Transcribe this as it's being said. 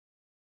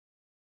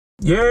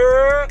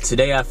Yeah.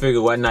 Today I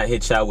figured why not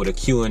hit y'all with a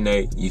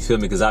Q&A, you feel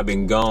me? Because I've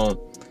been gone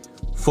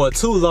for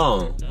too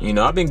long. You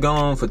know, I've been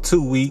gone for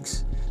 2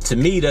 weeks. To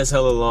me, that's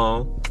hella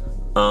long.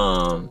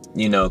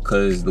 You know,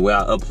 because the way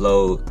I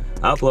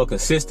upload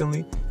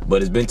consistently,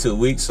 but it's been 2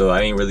 weeks, so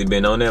I ain't really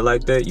been on that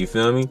like that, you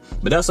feel me?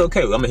 But that's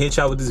okay. I'm gonna hit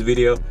y'all with this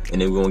video,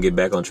 and then we're gonna get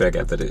back on track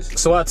after this.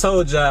 So I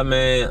told y'all,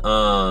 man,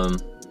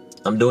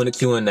 I'm doing the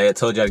Q&A. I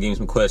told y'all to give me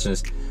some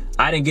questions.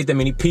 I didn't get that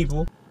many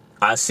people.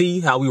 I see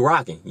how we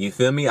rocking, you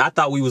feel me? I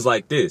thought we was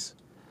like this,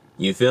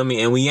 you feel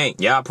me? And we ain't.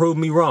 Y'all proved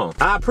me wrong.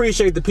 I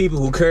appreciate the people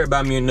who care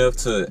about me enough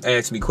to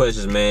ask me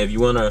questions, man. If you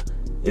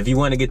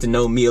wanna get to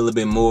know me a little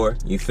bit more,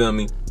 you feel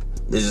me?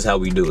 This is how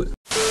we do it.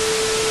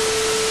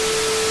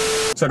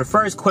 So the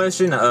first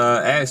question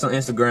asked on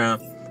Instagram,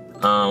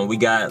 we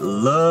got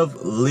long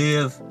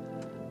live,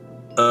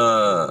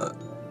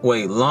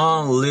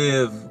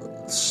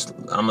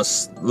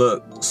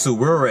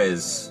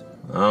 Suarez.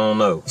 I don't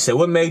know. He said,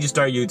 what made you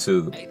start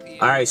YouTube?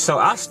 Alright, so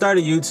I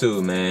started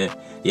YouTube, man.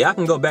 Yeah, I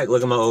can go back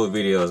look at my old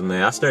videos,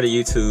 man. I started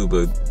YouTube,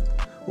 but,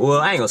 well,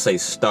 I ain't gonna say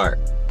start,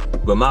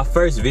 but my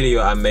first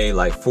video I made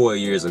like 4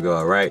 years ago,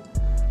 alright?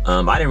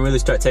 I didn't really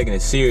start taking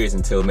it serious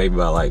until maybe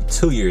about like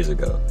 2 years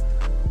ago.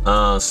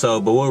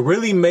 But what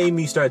really made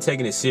me start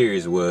taking it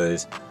serious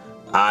was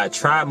I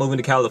tried moving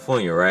to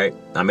California, right?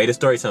 I made a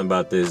story time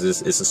about this.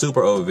 It's a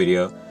super old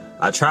video.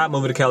 I tried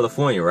moving to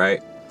California,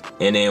 right?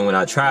 And then when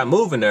I tried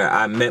moving there,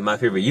 I met my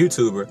favorite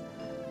YouTuber.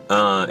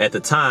 At the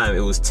time,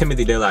 it was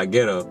Timothy De La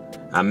Ghetto.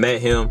 I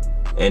met him,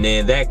 and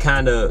then that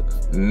kind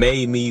of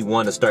made me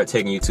want to start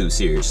taking YouTube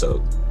serious.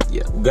 So,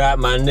 yeah. Got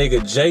my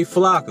nigga Jay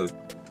Flocker.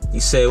 He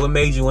said, what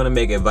made you want to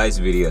make advice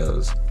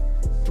videos?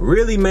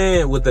 Really,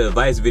 man, with the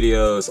advice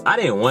videos, I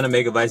didn't want to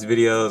make advice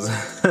videos.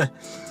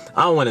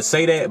 I don't want to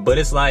say that, but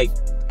it's like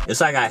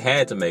I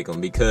had to make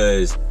them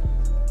because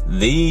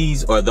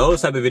those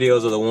type of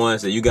videos are the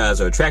ones that you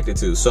guys are attracted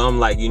to. So I'm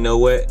like, you know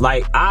what?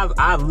 Like,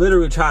 I've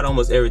literally tried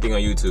almost everything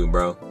on YouTube,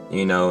 bro.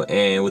 You know,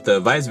 and with the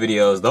advice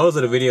videos, those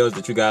are the videos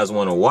that you guys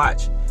want to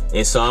watch.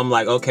 And so I'm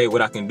like, okay,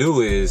 what I can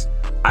do is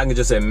I can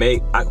just say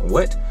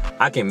what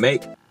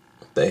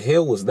the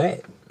hell was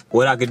that?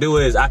 What I could do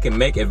is I can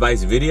make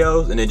advice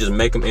videos and then just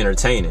make them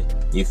entertaining.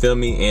 You feel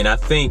me? And I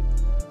think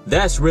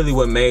that's really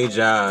what made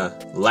y'all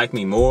like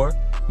me more.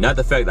 Not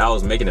the fact that I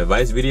was making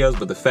advice videos,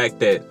 but the fact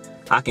that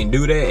I can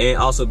do that and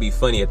also be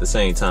funny at the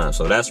same time.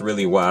 So that's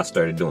really why I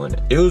started doing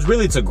it. It was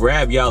really to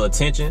grab y'all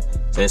attention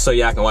and so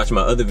y'all can watch my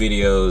other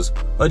videos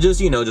or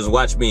just, you know, just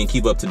watch me and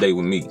keep up to date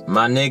with me.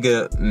 My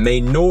nigga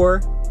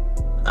Maynor,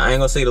 I ain't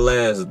gonna say your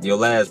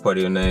last part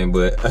of your name,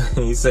 but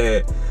he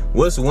said,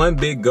 what's one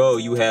big goal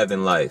you have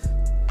in life?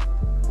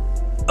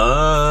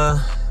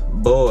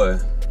 Boy,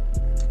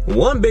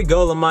 one big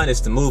goal of mine is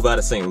to move out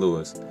of St.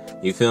 Louis.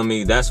 You feel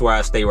me? That's where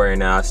I stay right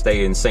now. I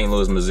stay in St.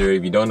 Louis, Missouri.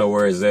 If you don't know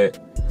where it's at,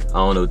 I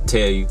don't know what to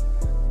tell you.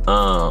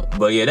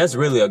 But yeah, that's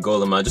really a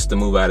goal of mine, just to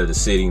move out of the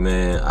city,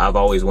 man. I've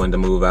always wanted to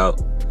move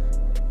out.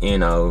 You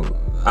know,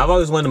 I've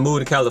always wanted to move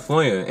to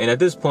California. And at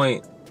this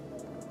point,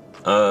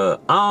 I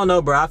don't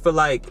know, bro. I feel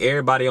like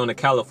everybody on the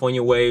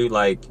California wave,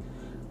 like,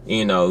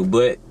 you know,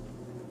 but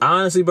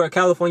honestly, bro,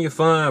 California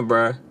fun,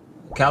 bro.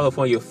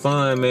 California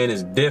fun, man,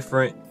 is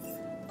different.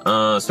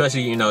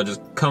 Especially, you know,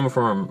 just coming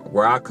from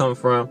where I come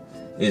from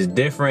is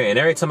different. And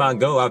every time I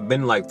go, I've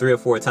been like 3 or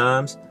 4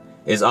 times.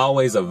 It's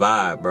always a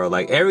vibe, bro.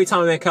 Like, every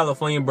time I'm in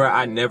California, bro,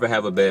 I never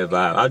have a bad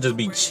vibe. I'll just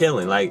be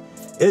chilling. Like,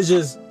 it's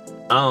just,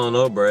 I don't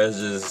know, bro.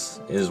 It's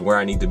where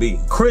I need to be.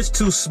 Chris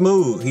Too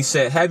Smooth, he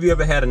said, have you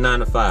ever had a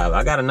 9-to-5?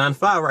 I got a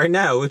 9-to-5 right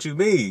now. What you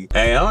mean?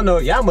 Hey, I don't know.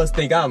 Y'all must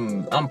think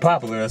I'm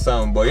popular or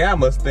something, boy. Y'all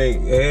must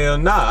think, hell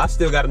nah, I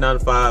still got a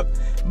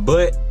 9-to-5.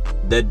 But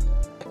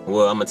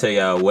well, I'm gonna tell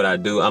y'all what I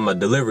do. I'm a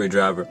delivery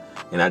driver.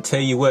 And I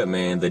tell you what,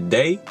 man, the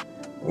day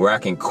where I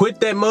can quit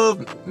that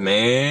move,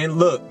 man,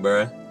 look,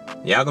 bro.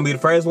 Y'all gonna be the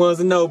first ones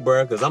to know,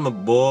 bro, because I'm a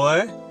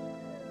boy.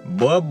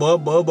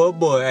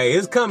 Hey,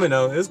 it's coming,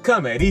 though. It's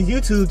coming. These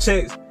YouTube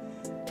checks.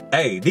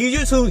 Hey,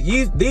 these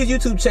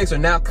YouTube checks are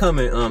now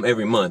coming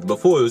every month.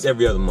 Before, it was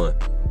every other month.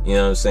 You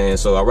know what I'm saying?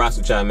 So I rock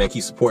with y'all, man.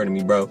 Keep supporting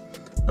me, bro.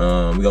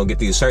 We gonna get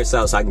these shirts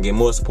out so I can get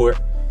more support.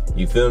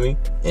 You feel me?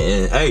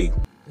 And, hey,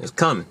 it's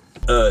coming.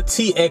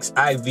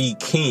 TXIV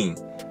King.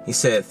 He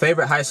said,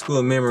 favorite high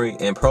school memory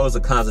and pros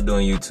and cons of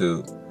doing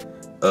YouTube.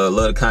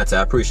 Love the content.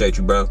 I appreciate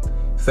you, bro.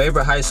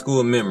 Favorite high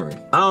school memory.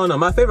 I don't know.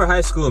 My favorite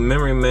high school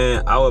memory,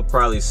 man, I would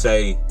probably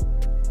say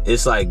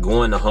it's like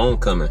going to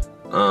homecoming.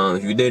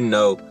 If you didn't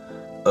know,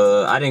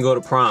 I didn't go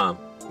to prom.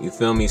 You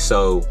feel me?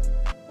 So,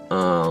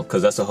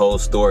 cause that's a whole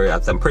story.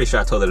 I'm pretty sure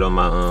I told it on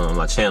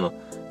my channel.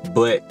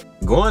 But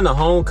going to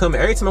homecoming,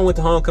 every time I went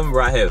to homecoming,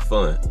 bro, I had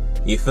fun.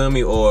 You feel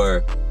me?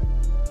 Or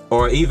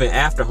even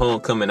after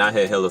homecoming, I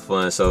had hella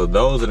fun. So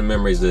those are the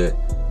memories that,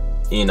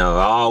 you know,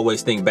 I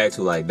always think back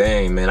to, like,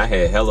 dang, man, I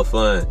had hella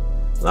fun.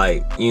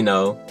 Like, you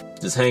know,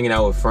 just hanging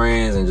out with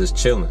friends and just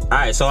chilling. All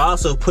right, so I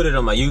also put it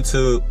on my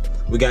YouTube.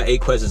 We got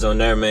 8 questions on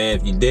there, man.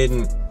 If you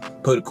didn't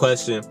put a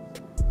question,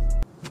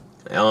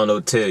 I don't know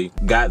what to tell you.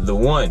 Got the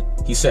one.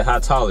 He said, how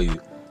tall are you?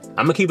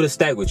 I'm gonna keep it a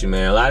stack with you,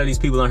 man. A lot of these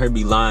people on here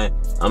be lying.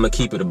 I'm gonna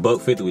keep it a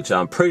 $150 with y'all.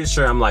 I'm pretty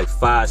sure I'm like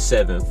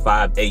 5'7",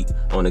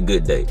 5'8" on a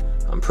good day.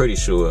 I'm pretty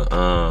sure.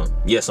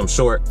 Yes, I'm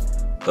short.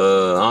 I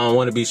don't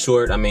want to be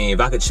short. I mean, if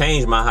I could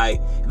change my height,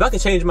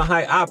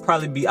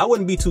 I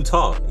wouldn't be too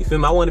tall. You feel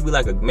me? I want to be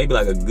like maybe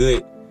like a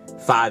good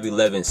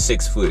 5'11",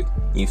 6 foot.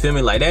 You feel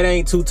me? Like, that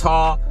ain't too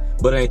tall,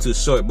 but it ain't too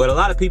short. But a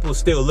lot of people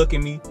still look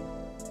at me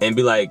and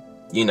be like,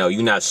 you know,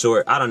 you're not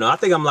short. I don't know. I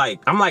think I'm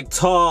like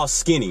tall,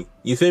 skinny.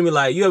 You feel me?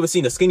 Like, you ever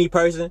seen a skinny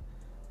person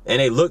and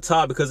they look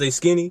tall because they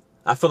skinny?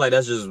 I feel like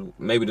that's just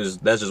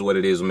what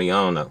it is with me. I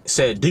don't know. It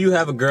said, do you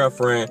have a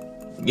girlfriend?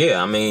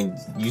 Yeah, I mean,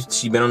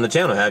 she been on the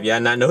channel. Have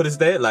y'all not noticed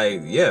that?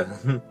 Like, yeah.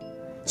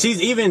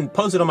 She's even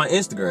posted on my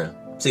Instagram.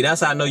 See,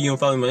 that's how I know you don't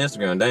follow me on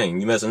Instagram.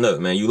 Dang, you messing up,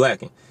 man. You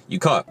lacking. You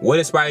caught. What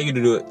inspired you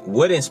to do it?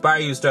 What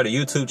inspired you to start a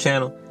YouTube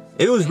channel?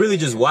 It was really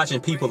just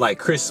watching people like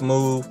Chris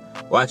Smooth,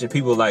 watching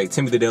people like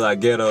Timothy De La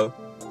Ghetto,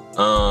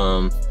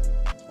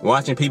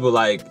 watching people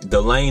like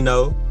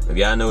Delano, if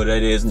y'all know what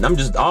that is. I'm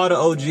just all the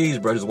OGs,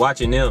 bro, just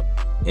watching them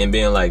and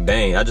being like,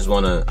 dang, I just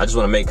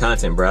wanna make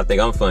content, bro. I think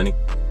I'm funny.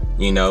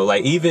 You know,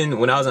 like, even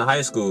when I was in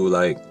high school,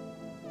 like,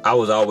 I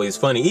was always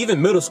funny.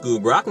 Even middle school,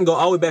 bro. I can go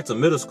all the way back to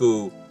middle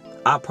school.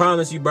 I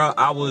promise you, bro,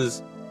 I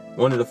was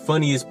one of the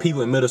funniest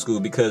people in middle school,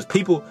 because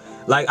people,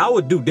 like, I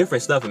would do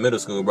different stuff in middle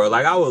school, bro.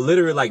 Like, I would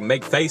literally, like,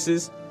 make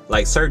faces,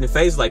 like, certain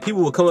faces. Like,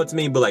 people would come up to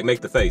me and be like,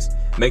 make the face,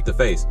 make the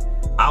face.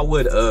 I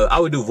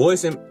would do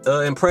voice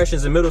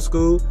impressions in middle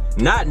school,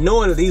 not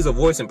knowing that these are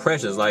voice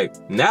impressions. Like,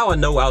 now I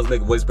know I was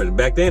making voice impressions.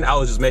 Back then, I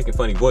was just making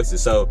funny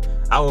voices. So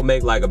I would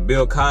make like a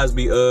Bill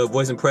Cosby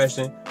voice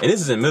impression, and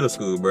this is in middle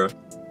school, bro.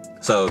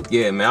 So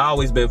yeah, man, I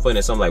always been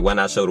funny. So I'm like, why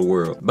not show the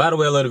world? By the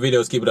way, I love the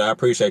videos. Keep it up. I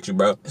appreciate you,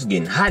 bro. It's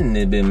getting hot in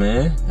this bit,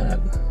 man.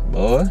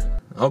 Boy,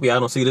 I hope y'all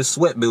don't see this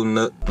sweat building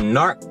up.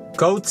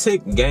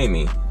 Narcotic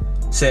Gaming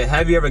said,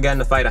 have you ever gotten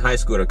in a fight in high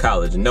school or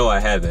college? No, I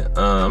haven't.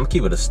 I'm gonna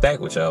keep it a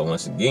stack with y'all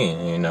once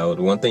again. You know,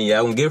 the one thing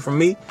y'all gonna get from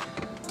me,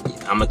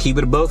 I'm gonna keep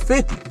it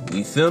 $150.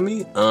 You feel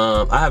me?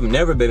 I have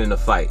never been in a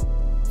fight.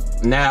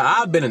 Now,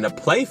 I've been in a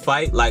play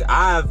fight. Like,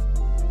 I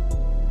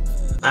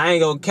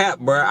ain't gonna cap,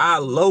 bro. I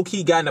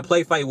low-key got in a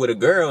play fight with a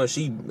girl, and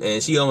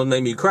she almost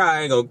made me cry.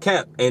 I ain't gonna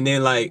cap. And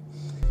then, like,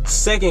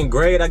 2nd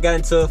grade, I got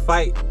into a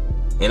fight,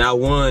 and I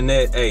won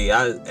that.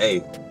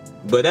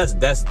 But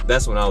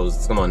that's when I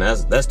was, come on,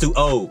 that's too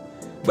old.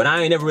 But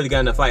I ain't never really got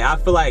in a fight. I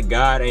feel like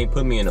God ain't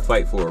put me in a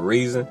fight for a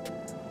reason,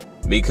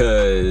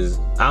 because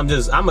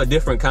I'm a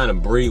different kind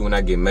of breed when I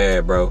get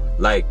mad, bro.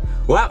 Like,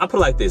 well, I put it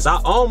like this. I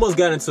almost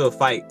got into a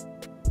fight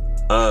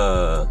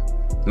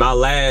my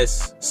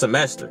last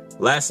semester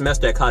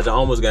at college. I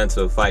almost got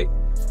into a fight.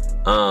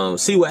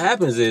 See, what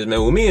happens is,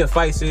 man, with me in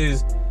fights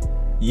is,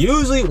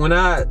 usually when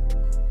I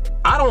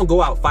don't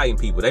go out fighting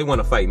people, they want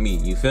to fight me,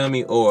 you feel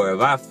me? Or if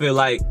I feel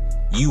like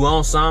you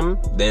on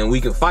something, then we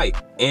can fight.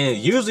 And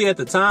usually at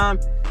the time,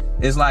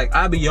 it's like,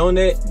 I be on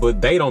that,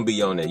 but they don't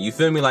be on that, you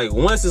feel me? Like,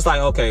 once it's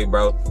like, okay,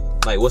 bro,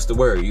 like, what's the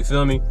word, you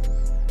feel me?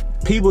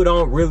 People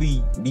don't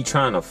really be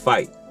trying to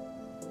fight.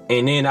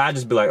 And then I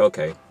just be like,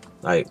 okay,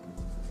 like,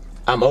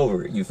 I'm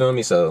over it, you feel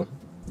me? So,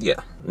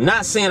 yeah.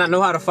 Not saying I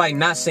know how to fight,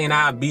 not saying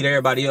I beat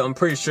everybody up. I'm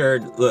pretty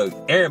sure, look,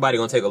 everybody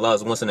gonna take a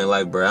loss once in their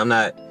life, bro.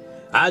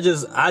 I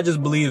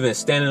just believe in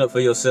standing up for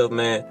yourself,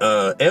 man.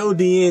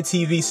 LDN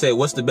TV said,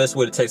 what's the best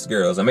way to text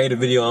girls? I made a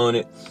video on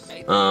it.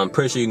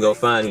 Pretty sure you can go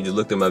find it. You just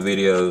looked at my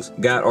videos.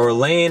 Got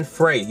Orlando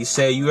Frey. He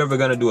said, you ever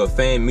gonna do a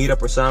fan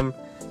meetup or something?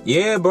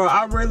 Yeah, bro,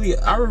 I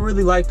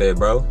really like that,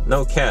 bro.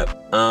 No cap.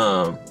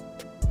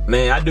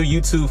 Man, I do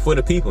YouTube for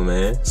the people,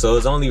 man. So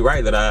it's only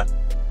right that I,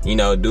 you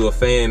know, do a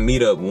fan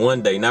meetup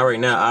one day. Not right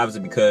now,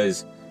 obviously,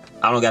 because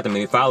I don't got that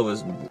many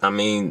followers. I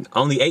mean,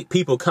 only 8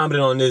 people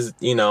commented on this,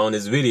 you know, on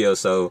this video.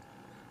 So,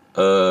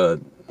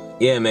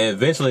 yeah, man,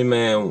 eventually,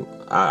 man,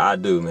 I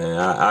do, man.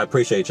 I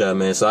appreciate y'all,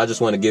 man. So I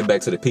just want to give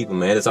back to the people,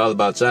 man. It's all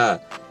about y'all.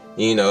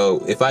 You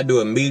know, if I do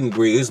a meet and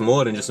greet, it's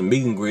more than just a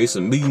meet and greet. It's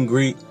a meet and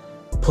greet.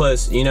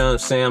 Plus, you know what I'm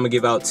saying, I'm gonna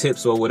give out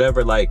tips or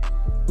whatever. Like,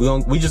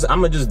 I'm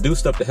gonna just do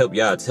stuff to help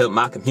y'all, to help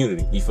my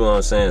community. You feel what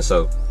I'm saying?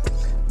 So,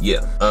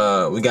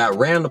 yeah. We got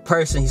Random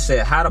Person. He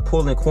said, how to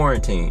pull in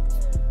quarantine.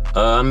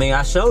 I mean,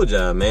 I showed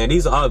y'all, man.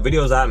 These are all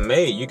videos I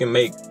made. You can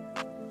make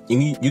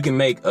dating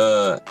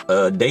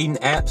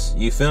apps.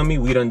 You feel me?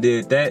 We done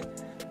did that.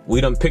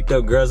 We done picked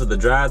up girls at the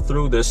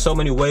drive-thru. There's so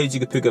many ways you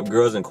can pick up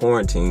girls in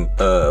quarantine.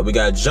 We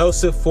got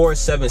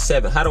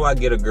Joseph477. How do I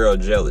get a girl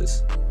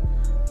jealous?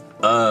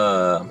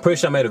 I'm pretty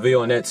sure I made a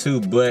video on that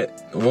too,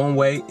 but one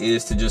way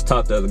is to just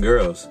talk to other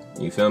girls.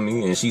 You feel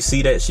me? And she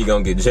see that, she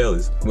gonna get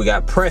jealous. We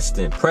got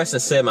Preston. Preston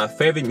said, my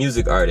favorite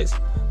music artist.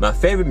 My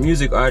favorite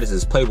music artist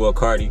is Playboi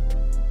Carti.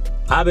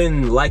 I've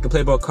been liking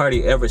Playboi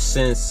Carti ever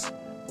since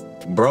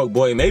Broke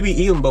Boy, maybe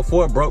even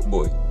before Broke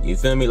Boy. You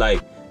feel me?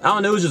 Like, I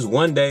don't know, it was just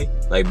one day,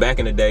 like back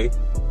in the day,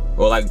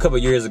 or like a couple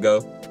years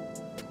ago,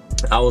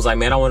 I was like,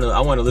 man, I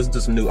wanna listen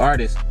to some new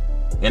artists.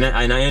 And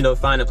I ended up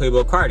finding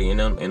Playboi Carti,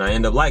 and I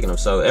ended up liking him.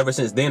 So ever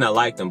since then, I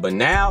liked him. But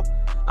now,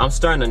 I'm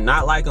starting to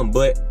not like him,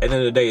 but at the end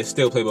of the day, it's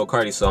still Playboy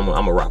Cardi, so I'm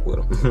gonna rock with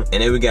him.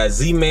 And then we got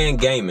Z-Man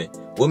Gaming.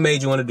 What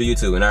made you want to do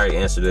YouTube? And I already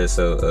answered this.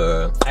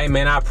 So, hey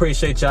man, I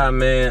appreciate y'all,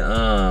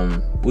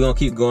 man. We gonna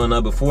keep going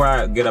up. Before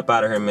I get up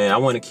out of here, man, I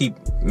want to keep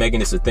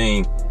making this a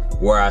thing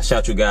where I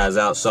shout you guys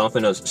out. So I'm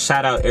finna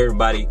shout out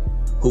everybody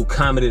who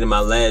commented in my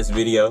last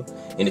video.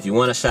 And if you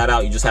want to shout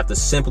out, you just have to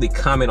simply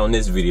comment on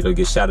this video to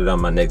get shouted out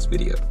on my next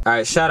video. All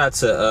right, shout out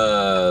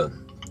to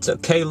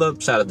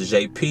Caleb, shout out to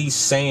JP,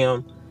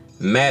 Sam,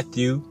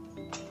 Matthew,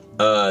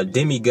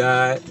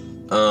 Demigod,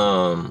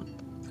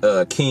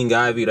 King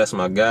Ivy, that's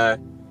my guy,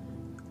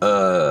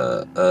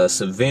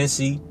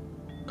 Savinci,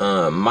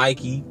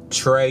 Mikey,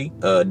 Trey,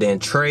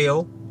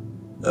 Dantrail,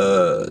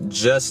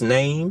 Just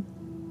Name,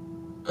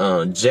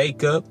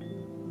 Jacob,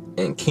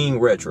 and King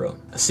Retro.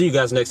 I'll see you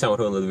guys next time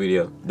with another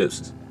video.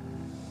 Deuces.